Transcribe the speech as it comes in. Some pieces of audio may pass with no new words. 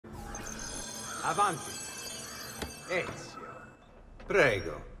Avanti. Ezio.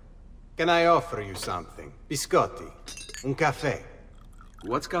 Prego. Can I offer you something? Biscotti. Un caffè.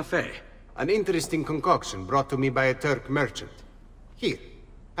 What's cafe? An interesting concoction brought to me by a Turk merchant. Here,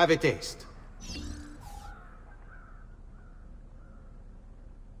 have a taste.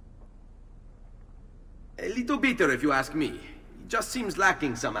 A little bitter if you ask me. It just seems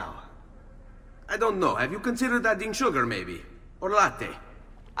lacking somehow. I don't know, have you considered adding sugar maybe? Or latte?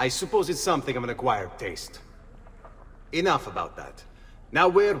 I suppose it's something of an acquired taste. Enough about that. Now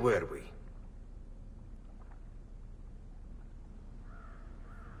where were we?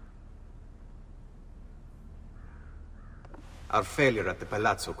 Our failure at the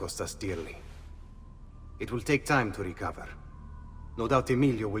Palazzo cost us dearly. It will take time to recover. No doubt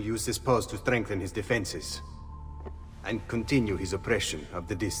Emilio will use this pause to strengthen his defenses and continue his oppression of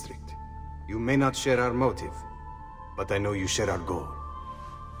the district. You may not share our motive, but I know you share our goal.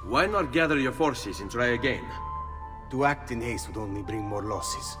 Why not gather your forces and try again? To act in haste would only bring more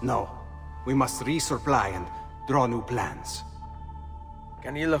losses. No, we must resupply and draw new plans.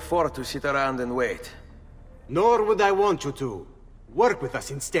 Can you afford to sit around and wait? Nor would I want you to. Work with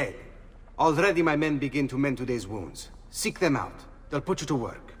us instead. Already my men begin to mend today's wounds. Seek them out. They'll put you to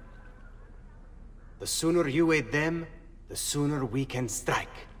work. The sooner you aid them, the sooner we can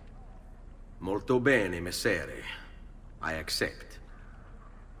strike. Molto bene, messere. I accept.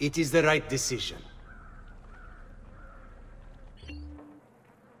 It is the right decision.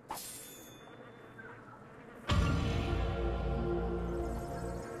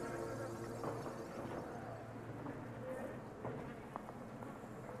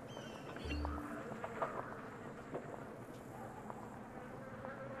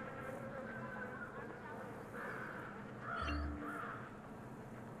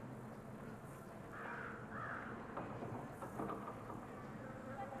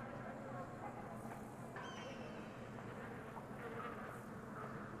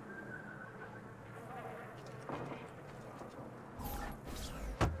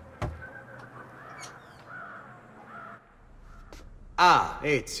 Ah,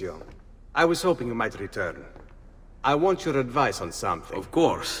 Ezio. I was hoping you might return. I want your advice on something. Of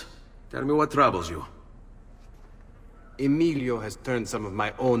course. Tell me what troubles you. Emilio has turned some of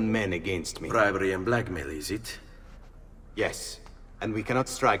my own men against me. Bribery and blackmail, is it? Yes. And we cannot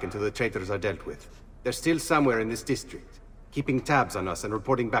strike until the traitors are dealt with. They're still somewhere in this district, keeping tabs on us and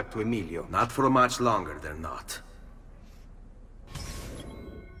reporting back to Emilio. Not for much longer, they're not.